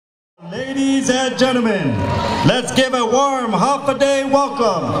Ladies and gentlemen, let's give a warm half-a-day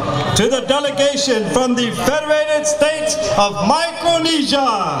welcome to the delegation from the Federated States of Micronesia.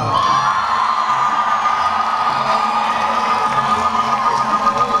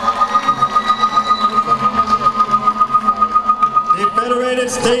 The Federated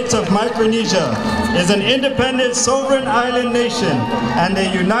States of Micronesia is an independent sovereign island nation and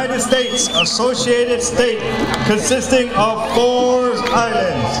a United States associated state consisting of 4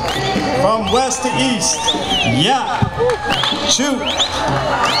 islands. From west to east, Yap, Chuuk,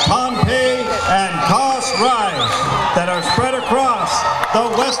 Pohnpei, and Kosrae that are spread across the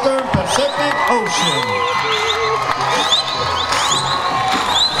western Pacific Ocean.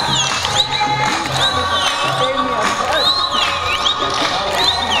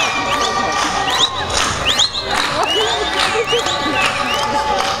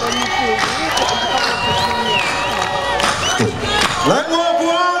 Lemo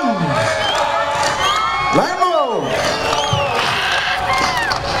Guam! Lemo!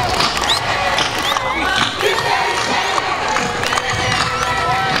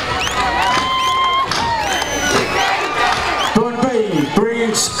 Pohnpei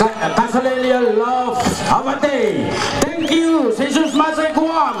brings Kosrae love our day. Thank you, Jesus Masay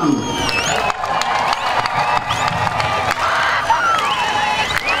Guam.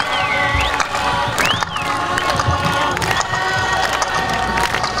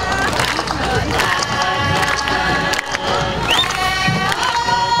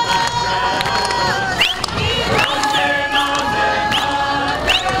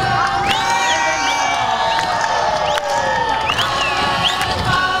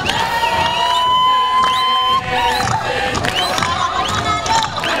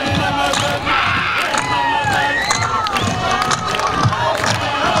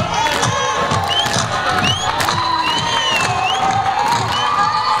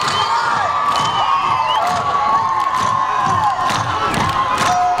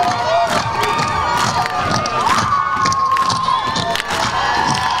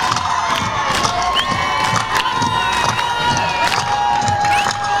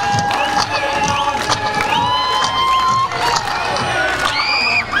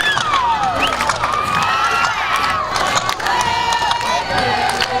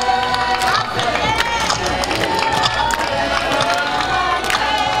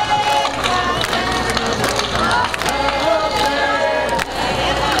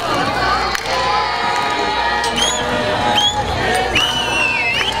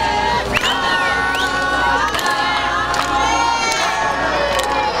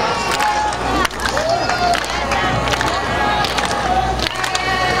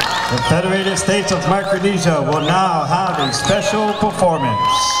 The Federated States of Micronesia will now have a special performance.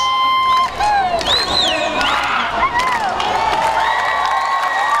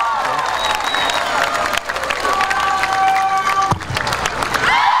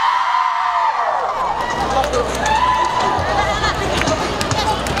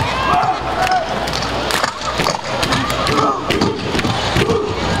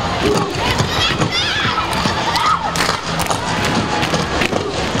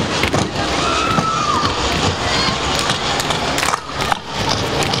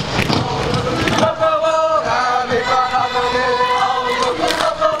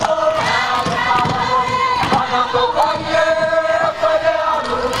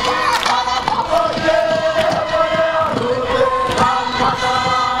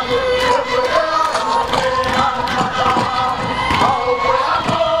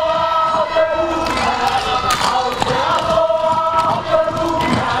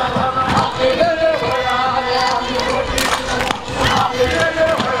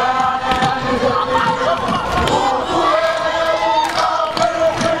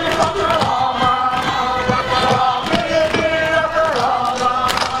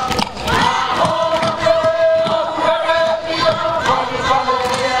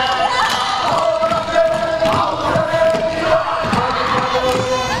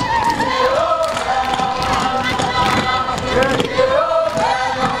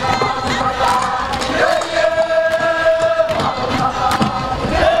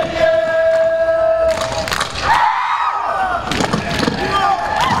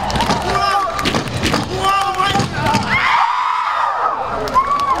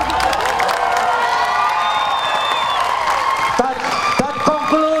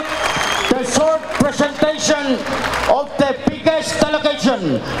 Of the biggest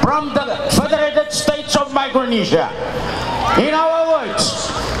delegation from the Federated States of Micronesia. In our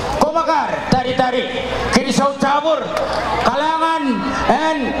words, kumakar, dari-dari, kinisaw cabur, kalangan,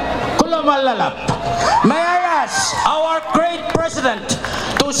 and kulamallalap. May I ask our great president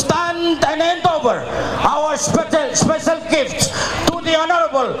to stand and hand over our special gifts to the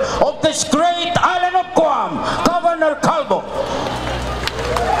Honorable of this great island of Guam, Governor Calvo.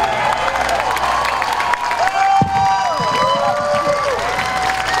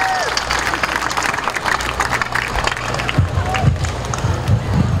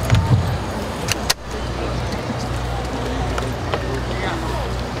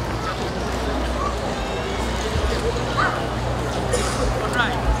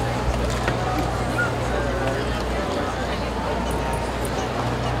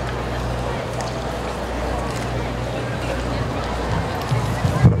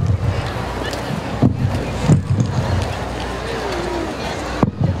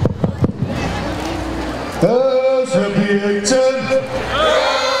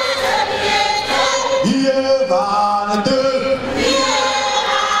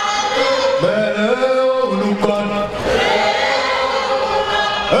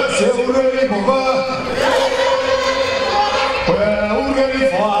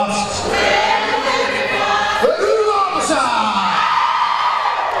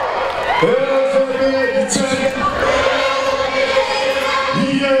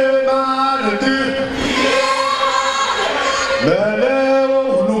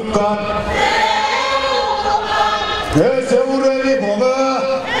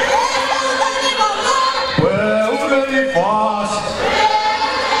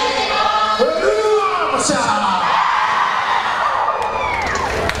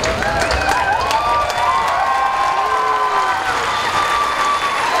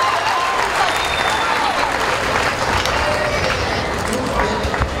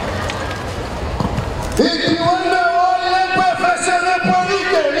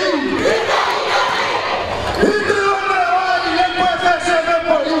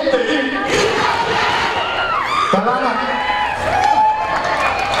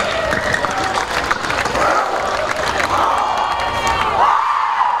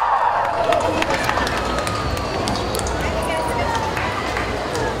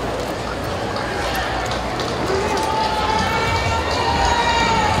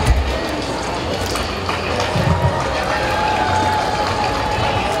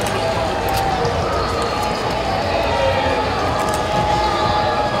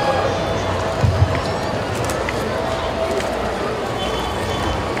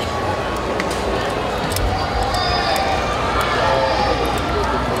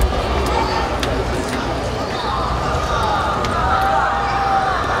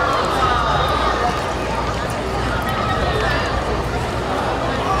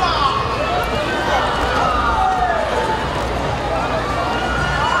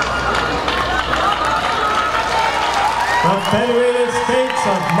 Federated States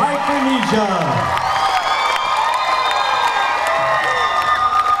of Micronesia.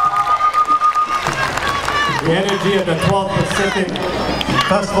 The energy of the 12th Pacific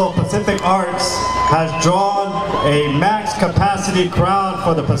Festival Pacific Arts has drawn a max capacity crowd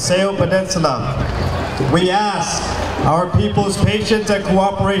for the Paseo Peninsula. We ask our people's patience and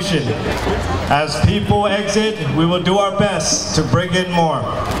cooperation. As people exit, we will do our best to bring in more.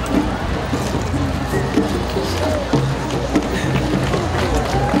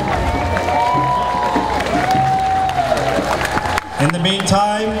 In the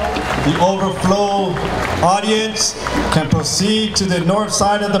meantime, the overflow audience can proceed to the north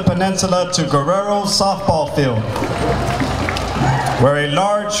side of the peninsula to Guerrero softball field, where a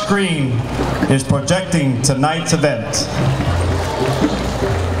large screen is projecting tonight's event.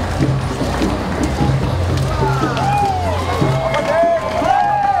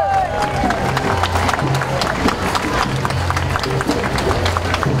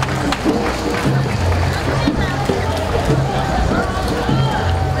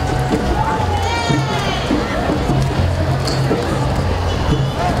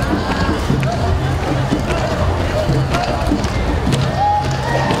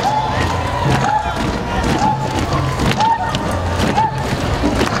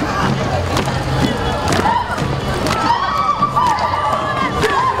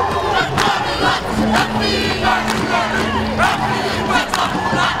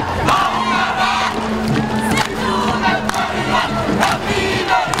 Happy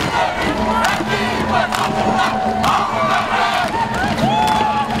birthday,